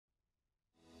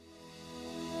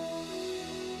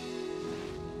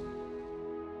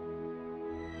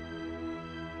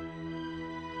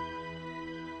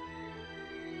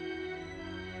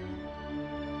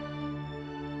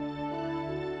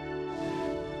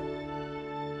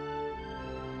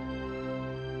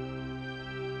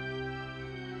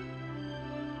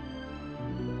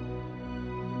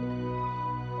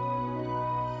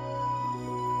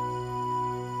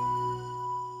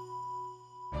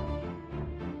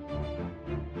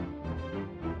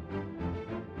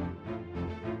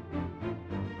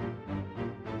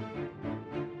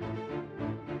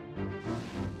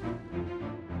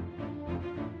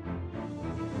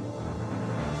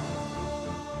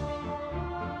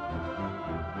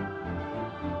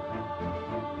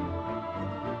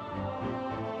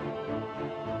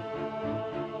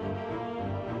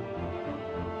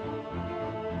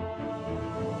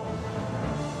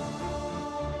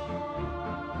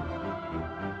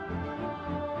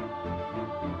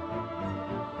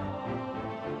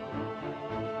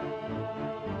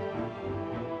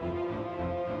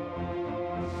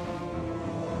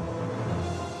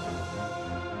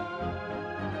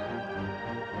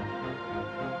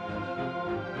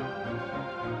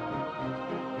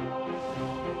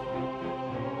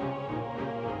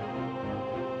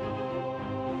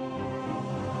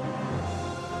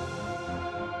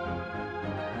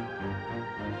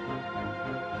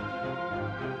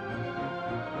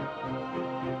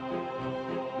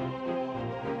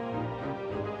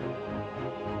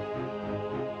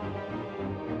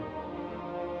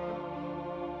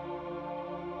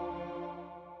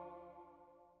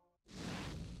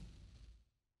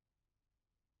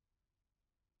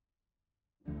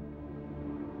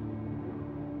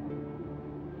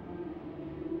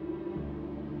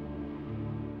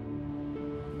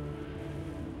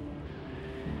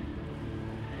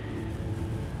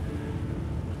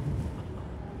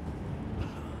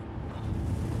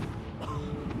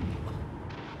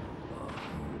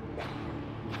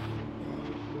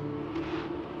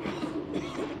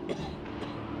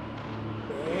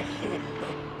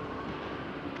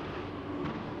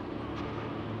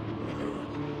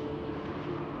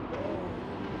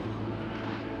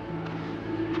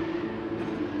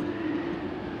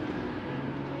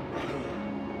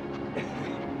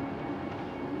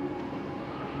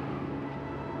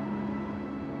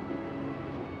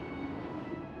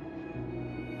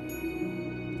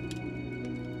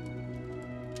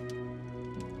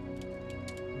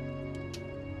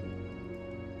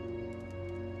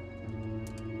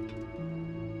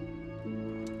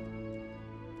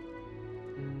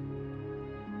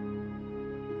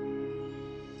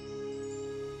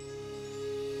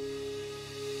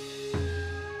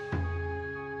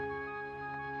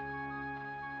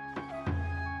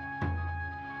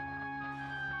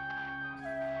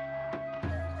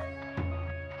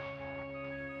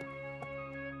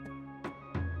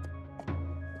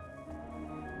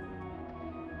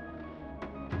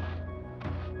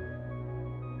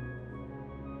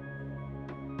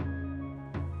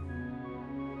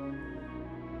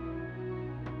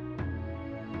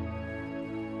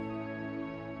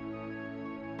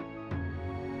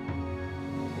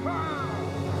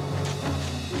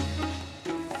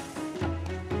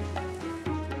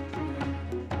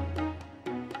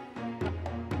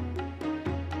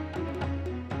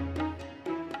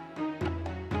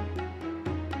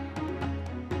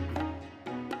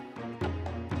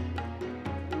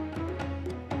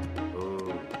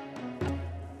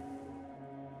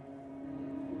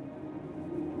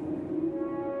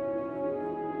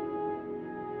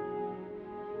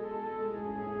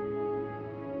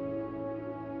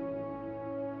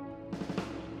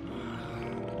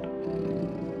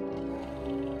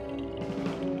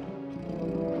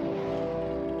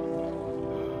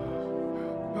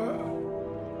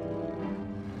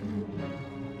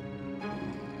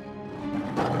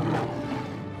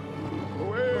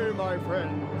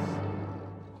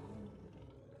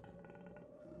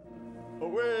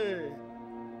Away!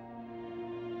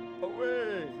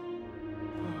 Away!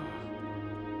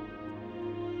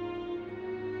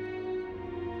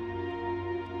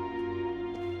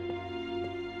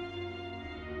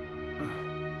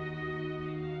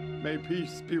 May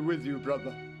peace be with you,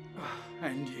 brother.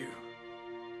 And you.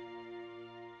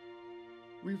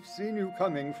 We've seen you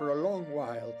coming for a long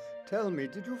while. Tell me,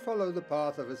 did you follow the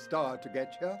path of a star to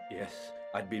get here? Yes,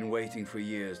 I'd been waiting for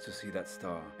years to see that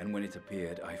star, and when it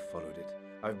appeared, I followed it.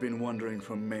 I've been wandering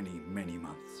for many, many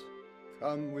months.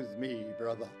 Come with me,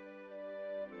 brother.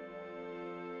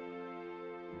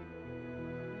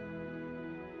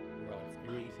 Right,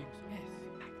 you really think so? Yes,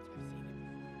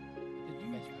 I've seen it before. Did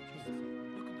you? Look at the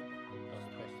book. I was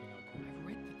questioning our call. I've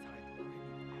read the title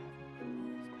already.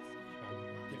 I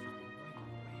haven't. Difficult.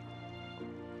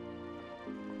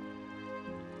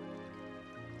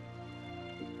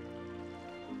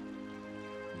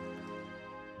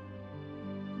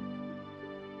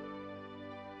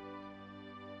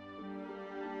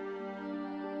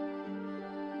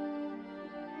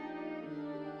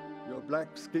 Your black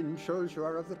skin shows you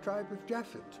are of the tribe of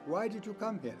Japhet. Why did you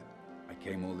come here? I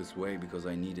came all this way because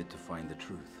I needed to find the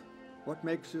truth. What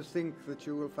makes you think that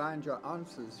you will find your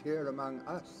answers here among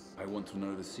us? I want to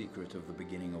know the secret of the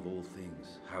beginning of all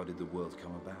things. How did the world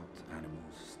come about?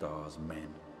 Animals, stars,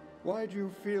 men. Why do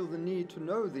you feel the need to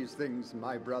know these things,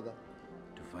 my brother?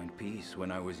 To find peace,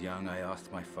 when I was young, I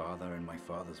asked my father and my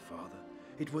father's father.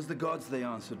 It was the gods, they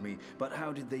answered me. But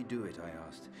how did they do it, I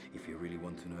asked. If you really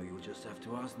want to know, you'll just have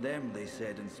to ask them, they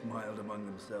said, and smiled among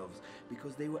themselves,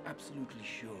 because they were absolutely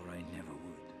sure I never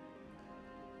would.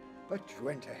 But you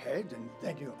went ahead and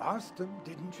then you asked them,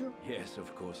 didn't you? Yes,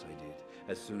 of course I did.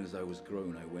 As soon as I was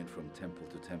grown, I went from temple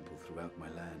to temple throughout my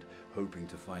land, hoping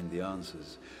to find the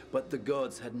answers. But the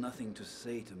gods had nothing to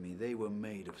say to me. They were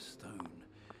made of stone.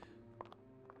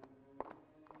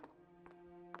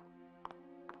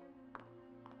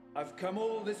 I've come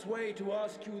all this way to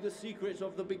ask you the secret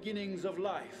of the beginnings of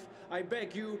life. I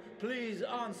beg you, please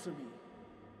answer me.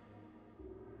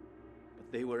 But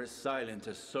they were as silent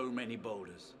as so many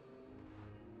boulders.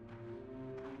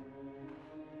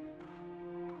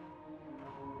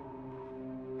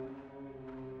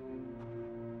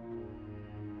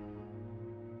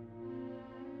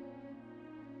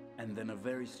 And then a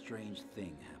very strange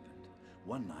thing happened.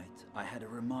 One night, I had a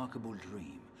remarkable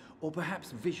dream, or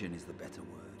perhaps vision is the better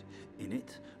word. In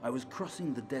it, I was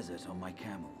crossing the desert on my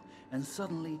camel, and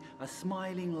suddenly a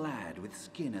smiling lad with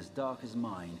skin as dark as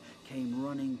mine came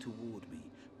running toward me,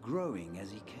 growing as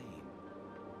he came.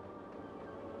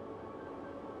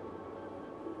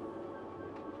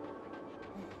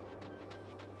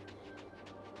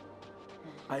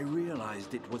 I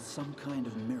realized it was some kind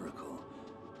of miracle.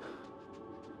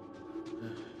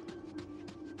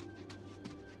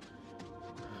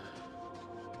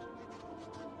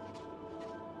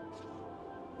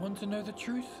 Want to know the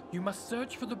truth? You must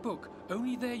search for the book.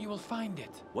 Only there you will find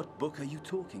it. What book are you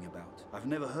talking about? I've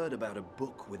never heard about a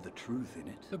book with the truth in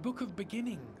it. The Book of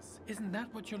Beginnings. Isn't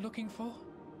that what you're looking for?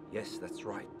 Yes, that's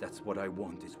right. That's what I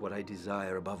want. It's what I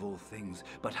desire above all things.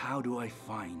 But how do I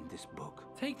find this book?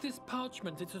 Take this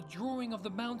parchment. It's a drawing of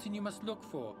the mountain you must look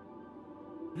for.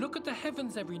 Look at the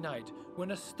heavens every night.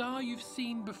 When a star you've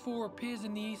seen before appears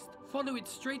in the east, follow it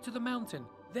straight to the mountain.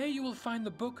 There you will find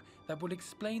the book that will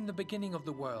explain the beginning of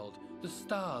the world, the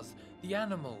stars, the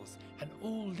animals, and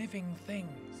all living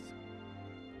things.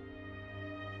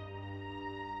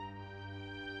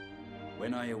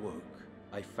 When I awoke,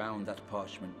 I found that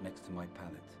parchment next to my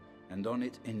pallet, and on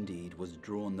it indeed was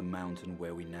drawn the mountain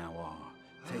where we now are.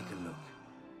 Take a look.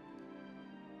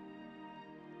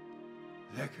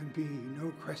 There can be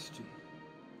no question.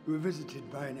 We were visited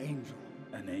by an angel.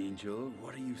 An angel?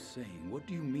 What are you saying? What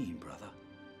do you mean, brother?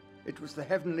 It was the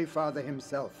Heavenly Father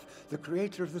himself, the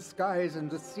creator of the skies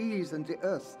and the seas and the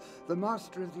earth, the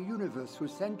master of the universe, who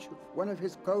sent you, one of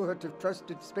his cohort of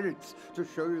trusted spirits, to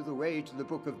show you the way to the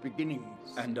Book of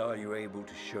Beginnings. And are you able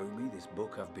to show me this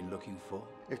book I've been looking for?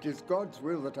 If it is God's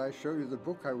will that I show you the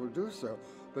book, I will do so.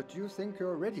 But you think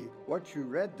you're ready. What you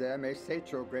read there may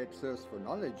sate your great thirst for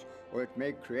knowledge, or it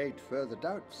may create further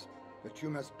doubts. But you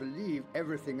must believe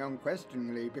everything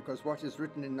unquestioningly, because what is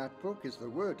written in that book is the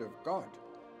word of God.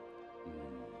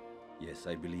 Yes,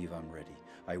 I believe I'm ready.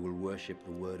 I will worship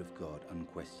the word of God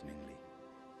unquestioningly.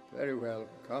 Very well.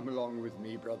 Come along with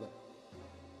me, brother.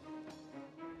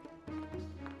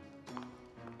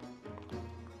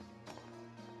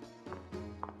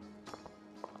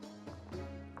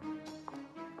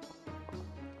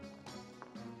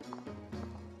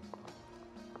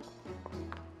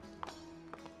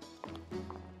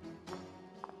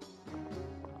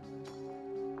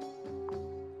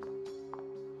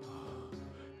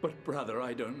 But brother,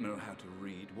 I don't know how to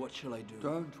read. What shall I do?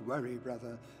 Don't worry,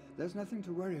 brother. There's nothing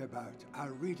to worry about. I'll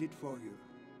read it for you.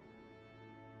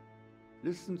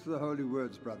 Listen to the holy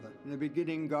words, brother. In the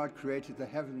beginning, God created the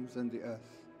heavens and the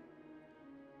earth.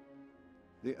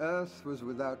 The earth was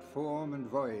without form and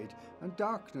void, and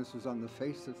darkness was on the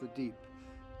face of the deep,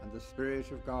 and the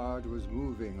Spirit of God was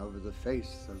moving over the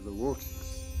face of the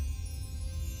waters.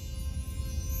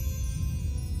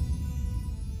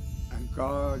 And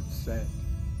God said,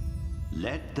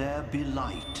 "Let there be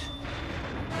light."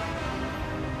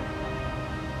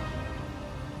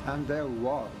 And there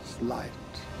was light.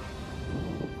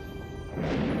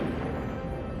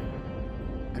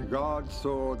 And God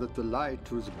saw that the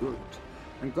light was good.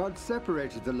 And God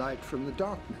separated the light from the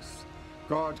darkness.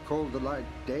 God called the light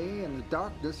day, and the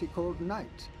darkness he called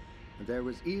night. And there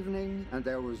was evening, and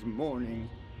there was morning,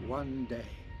 one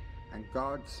day. And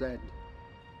God said,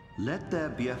 "Let there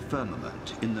be a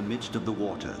firmament in the midst of the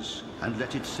waters, and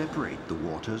let it separate the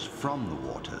waters from the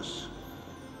waters."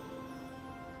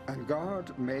 And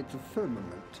God made the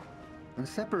firmament, and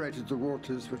separated the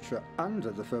waters which were under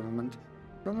the firmament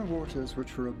from the waters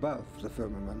which were above the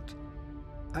firmament.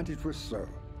 And it was so.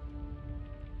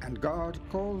 And God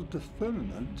called the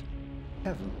firmament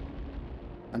heaven.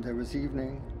 And there was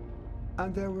evening,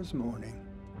 and there was morning,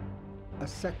 a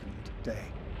second day.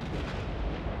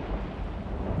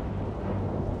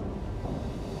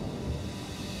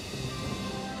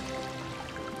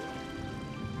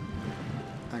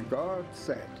 And God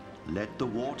said, "Let the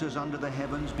waters under the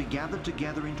heavens be gathered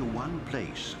together into one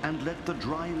place, and let the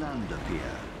dry land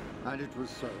appear." And it was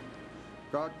so.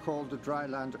 God called the dry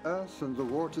land earth, and the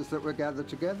waters that were gathered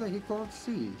together he called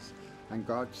seas. And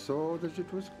God saw that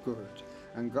it was good.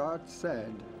 And God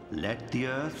said, "Let the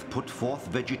earth put forth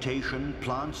vegetation,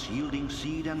 plants yielding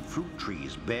seed, and fruit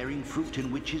trees bearing fruit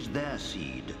in which is their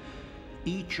seed,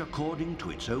 each according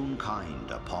to its own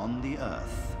kind upon the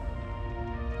earth."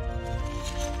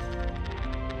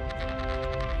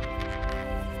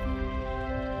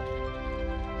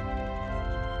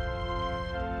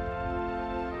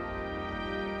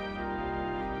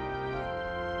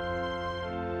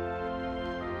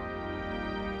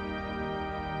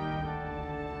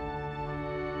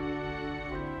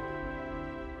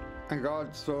 And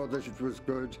God saw that it was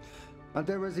good. And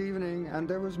there was evening, and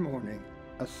there was morning,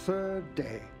 a third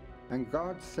day. And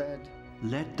God said,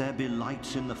 "Let there be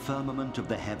lights in the firmament of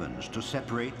the heavens to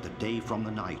separate the day from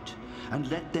the night,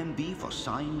 and let them be for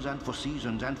signs and for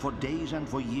seasons and for days and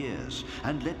for years,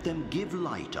 and let them give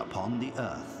light upon the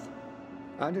earth."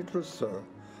 And it was so.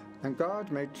 And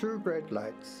God made two great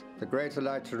lights, the greater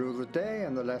light to rule the day,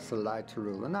 and the lesser light to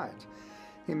rule the night.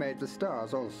 He made the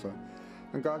stars also.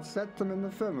 And God set them in the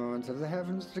firmament of the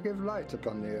heavens to give light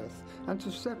upon the earth, and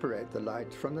to separate the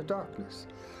light from the darkness.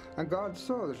 And God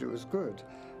saw that it was good.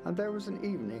 And there was an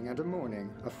evening and a morning,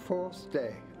 a fourth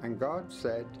day. And God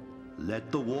said, "Let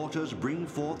the waters bring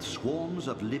forth swarms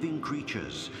of living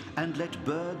creatures, and let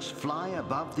birds fly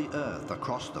above the earth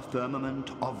across the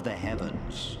firmament of the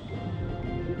heavens."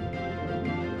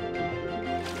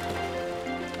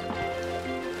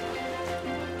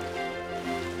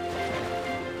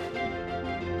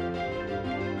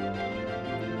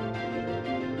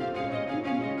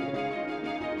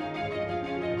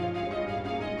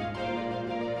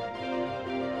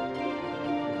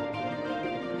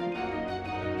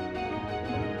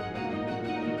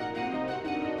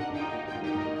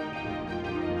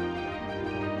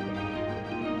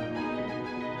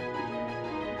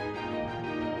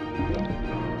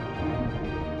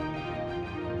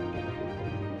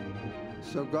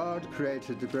 So God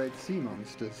created the great sea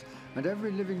monsters, and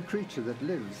every living creature that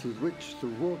lives, with which the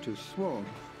waters swarm,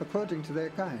 according to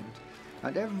their kind,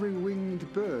 and every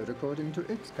winged bird according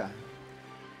to its kind.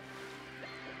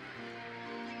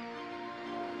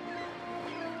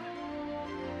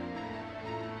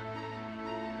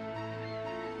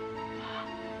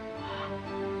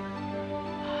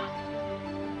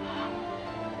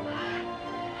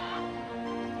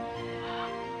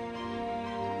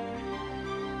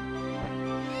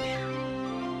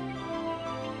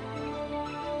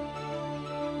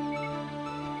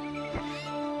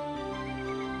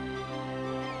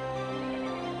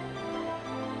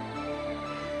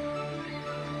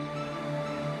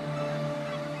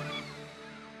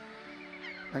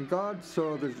 And God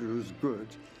saw that it was good.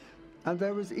 And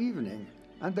there was evening,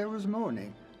 and there was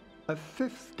morning, a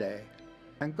fifth day.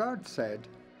 And God said,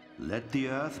 "Let the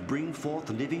earth bring forth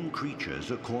living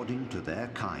creatures according to their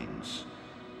kinds,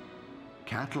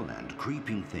 cattle and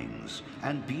creeping things,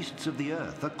 and beasts of the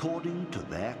earth according to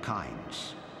their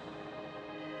kinds."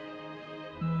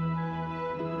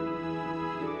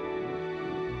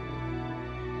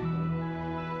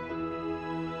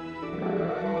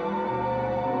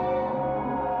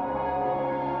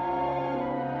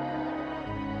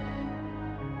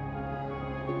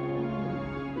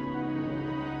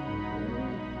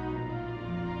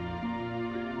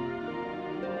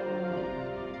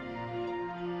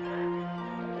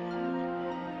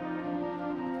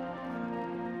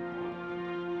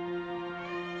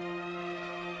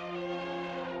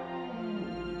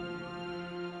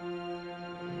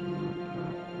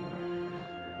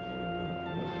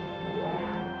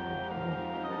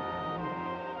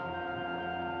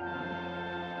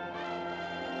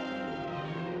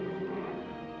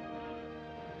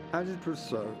 And it was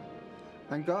so.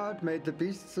 And God made the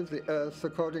beasts of the earth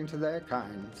according to their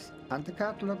kinds, and the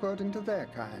cattle according to their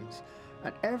kinds,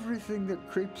 and everything that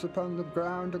creeps upon the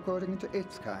ground according to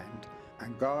its kind.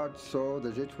 And God saw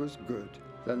that it was good.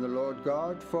 Then the Lord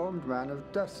God formed man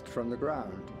of dust from the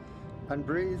ground, and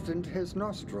breathed into his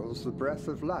nostrils the breath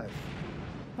of life,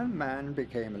 and man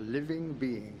became a living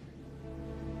being.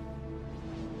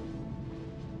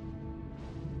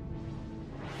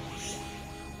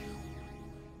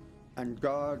 And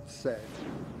God said,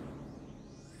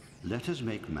 Let us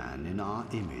make man in our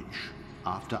image,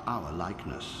 after our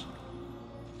likeness.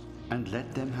 And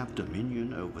let them have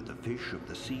dominion over the fish of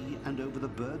the sea, and over the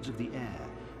birds of the air,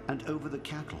 and over the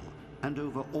cattle, and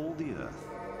over all the earth,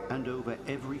 and over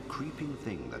every creeping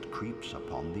thing that creeps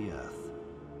upon the earth.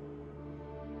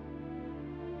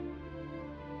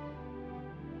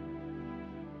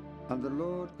 And the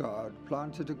Lord God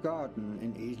planted a garden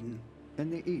in Eden,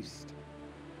 in the east,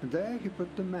 and there he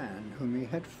put the man whom he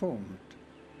had formed.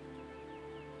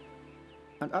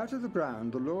 And out of the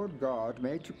ground the Lord God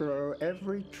made to grow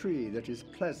every tree that is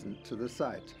pleasant to the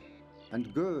sight,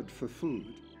 and good for food,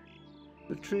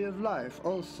 the tree of life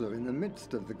also in the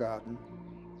midst of the garden,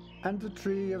 and the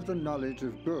tree of the knowledge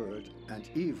of good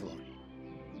and evil.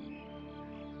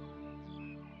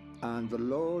 And the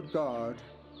Lord God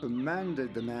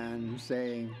commanded the man,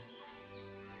 saying,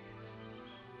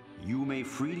 You may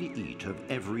freely eat of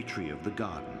every tree of the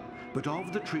garden, but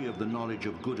of the tree of the knowledge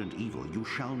of good and evil you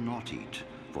shall not eat,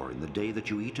 for in the day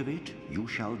that you eat of it you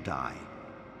shall die.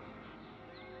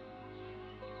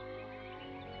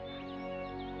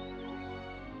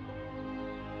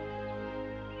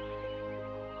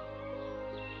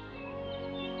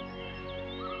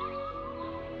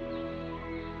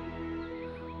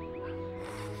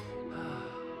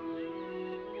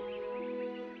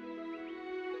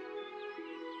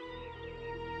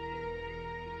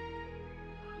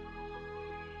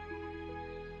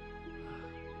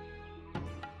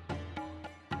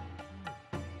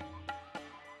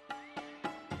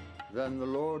 Then the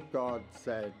Lord God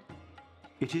said,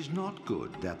 It is not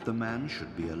good that the man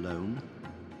should be alone.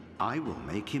 I will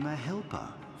make him a helper,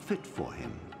 fit for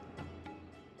him.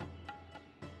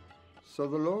 So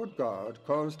the Lord God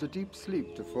caused a deep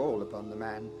sleep to fall upon the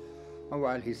man, and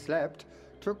while he slept,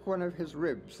 took one of his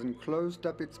ribs and closed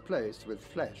up its place with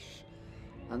flesh.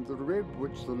 And the rib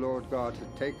which the Lord God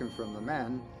had taken from the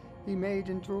man, he made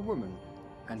into a woman,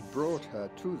 and brought her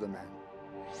to the man.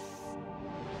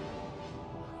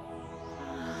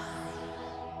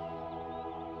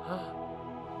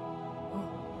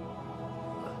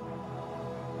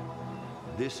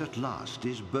 This at last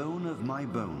is bone of my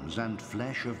bones and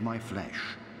flesh of my flesh.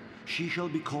 She shall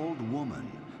be called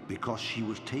woman, because she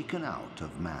was taken out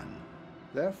of man.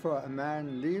 Therefore a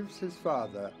man leaves his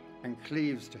father and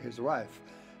cleaves to his wife,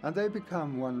 and they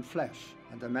become one flesh.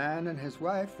 And the man and his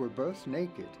wife were both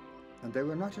naked, and they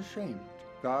were not ashamed.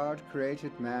 God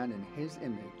created man in his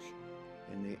image.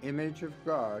 In the image of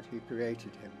God he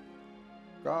created him.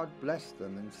 God blessed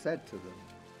them and said to them,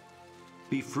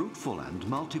 Be fruitful and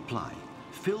multiply.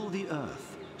 Fill the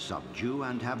earth, subdue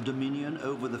and have dominion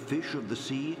over the fish of the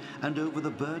sea, and over the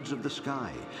birds of the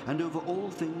sky, and over all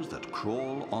things that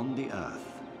crawl on the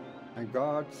earth. And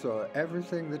God saw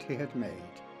everything that he had made,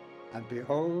 and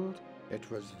behold,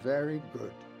 it was very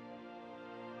good.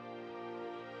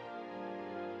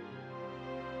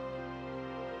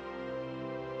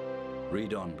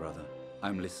 Read on, brother.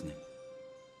 I'm listening.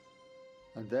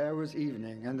 And there was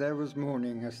evening, and there was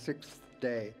morning, a sixth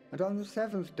day. And on the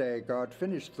seventh day God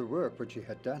finished the work which he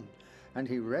had done. And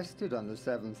he rested on the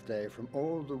seventh day from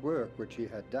all the work which he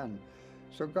had done.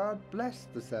 So God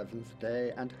blessed the seventh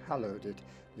day and hallowed it,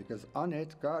 because on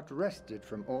it God rested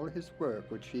from all his work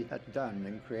which he had done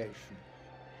in creation.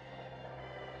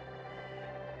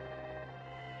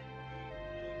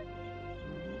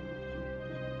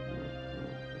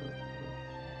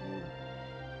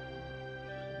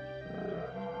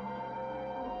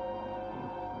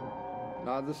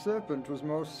 Now the serpent was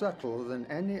more subtle than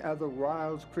any other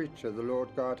wild creature the Lord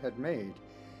God had made.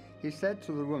 He said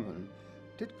to the woman,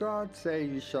 Did God say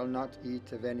you shall not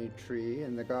eat of any tree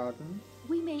in the garden?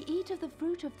 We may eat of the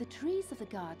fruit of the trees of the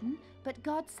garden, but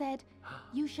God said,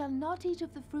 You shall not eat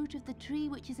of the fruit of the tree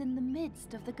which is in the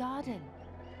midst of the garden.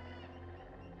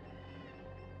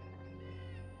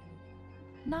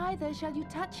 Neither shall you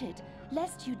touch it,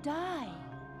 lest you die.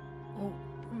 Oh,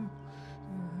 no.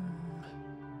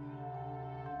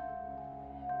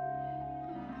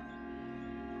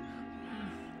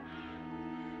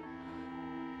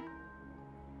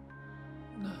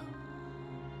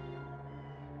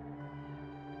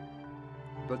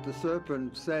 But the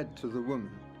serpent said to the woman,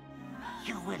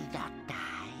 You will not die,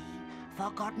 for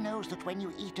God knows that when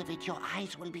you eat of it, your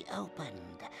eyes will be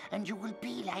opened, and you will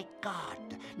be like God,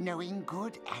 knowing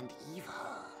good and evil.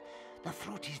 The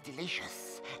fruit is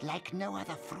delicious, like no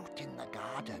other fruit in the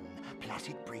garden, plus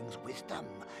it brings wisdom.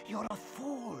 You're a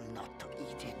fool not to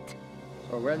eat it.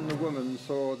 So when the woman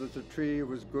saw that the tree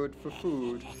was good for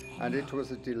food, and it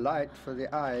was a delight for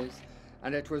the eyes,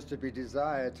 and it was to be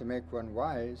desired to make one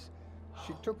wise,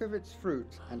 she took of its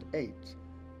fruit and ate,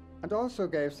 and also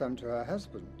gave some to her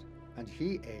husband, and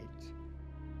he ate.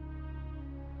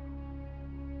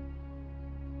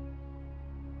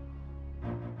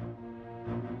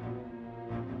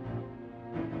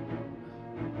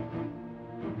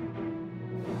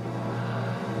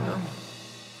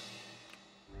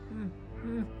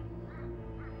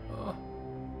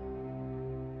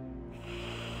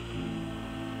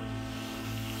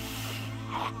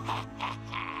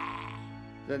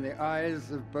 Then the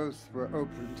eyes of both were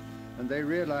opened, and they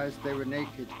realized they were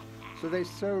naked. So they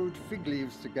sewed fig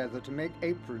leaves together to make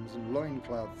aprons and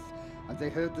loincloths. And they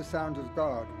heard the sound of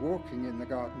God walking in the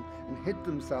garden, and hid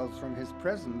themselves from his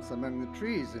presence among the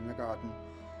trees in the garden.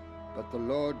 But the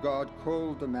Lord God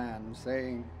called the man,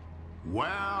 saying, Where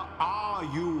are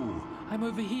you? I'm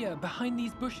over here, behind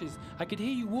these bushes. I could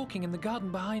hear you walking in the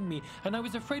garden behind me, and I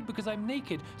was afraid because I'm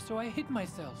naked, so I hid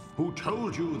myself. Who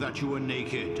told you that you were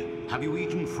naked? Have you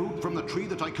eaten fruit from the tree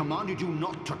that I commanded you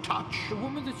not to touch? The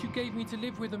woman that you gave me to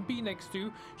live with and be next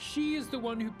to, she is the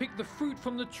one who picked the fruit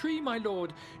from the tree, my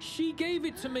lord. She gave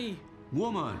it to me.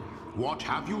 Woman, what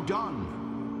have you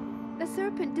done? The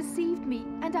serpent deceived me,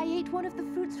 and I ate one of the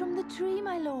fruits from the tree,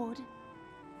 my lord.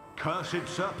 Cursed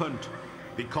serpent,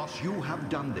 because you have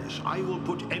done this, I will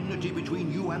put enmity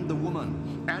between you and the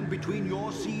woman, and between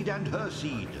your seed and her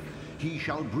seed. He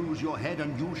shall bruise your head,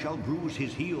 and you shall bruise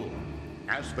his heel.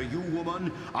 As for you,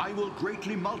 woman, I will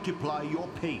greatly multiply your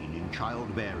pain in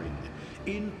childbearing.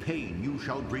 In pain you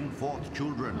shall bring forth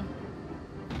children.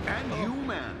 And you,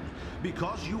 man,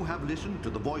 because you have listened to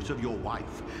the voice of your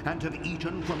wife, and have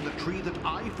eaten from the tree that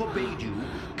I forbade you,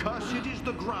 cursed is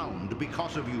the ground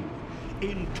because of you.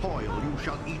 In toil you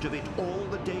shall eat of it all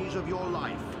the days of your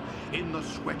life. In the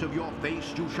sweat of your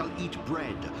face you shall eat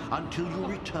bread, until you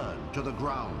return to the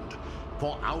ground.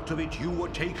 For out of it you were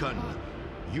taken.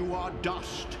 You are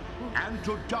dust, and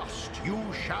to dust you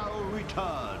shall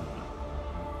return.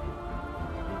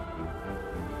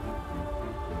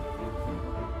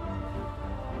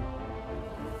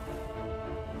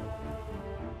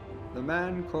 The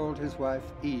man called his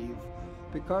wife Eve,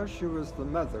 because she was the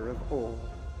mother of all.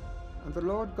 And the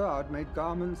Lord God made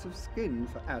garments of skin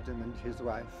for Adam and his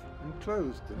wife, and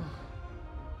clothed them.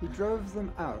 He drove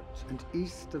them out and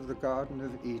east of the Garden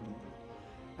of Eden,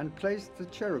 and placed the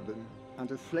cherubim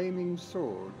and a flaming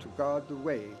sword to guard the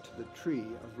way to the tree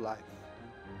of life.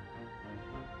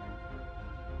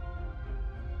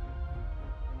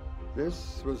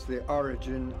 This was the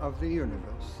origin of the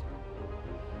universe.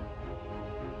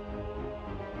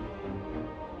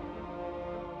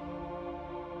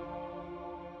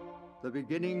 The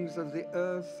beginnings of the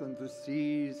earth and the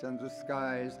seas and the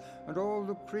skies and all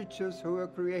the creatures who were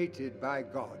created by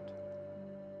God.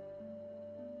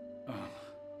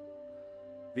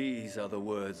 These are the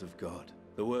words of God,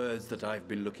 the words that I've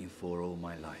been looking for all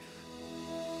my life.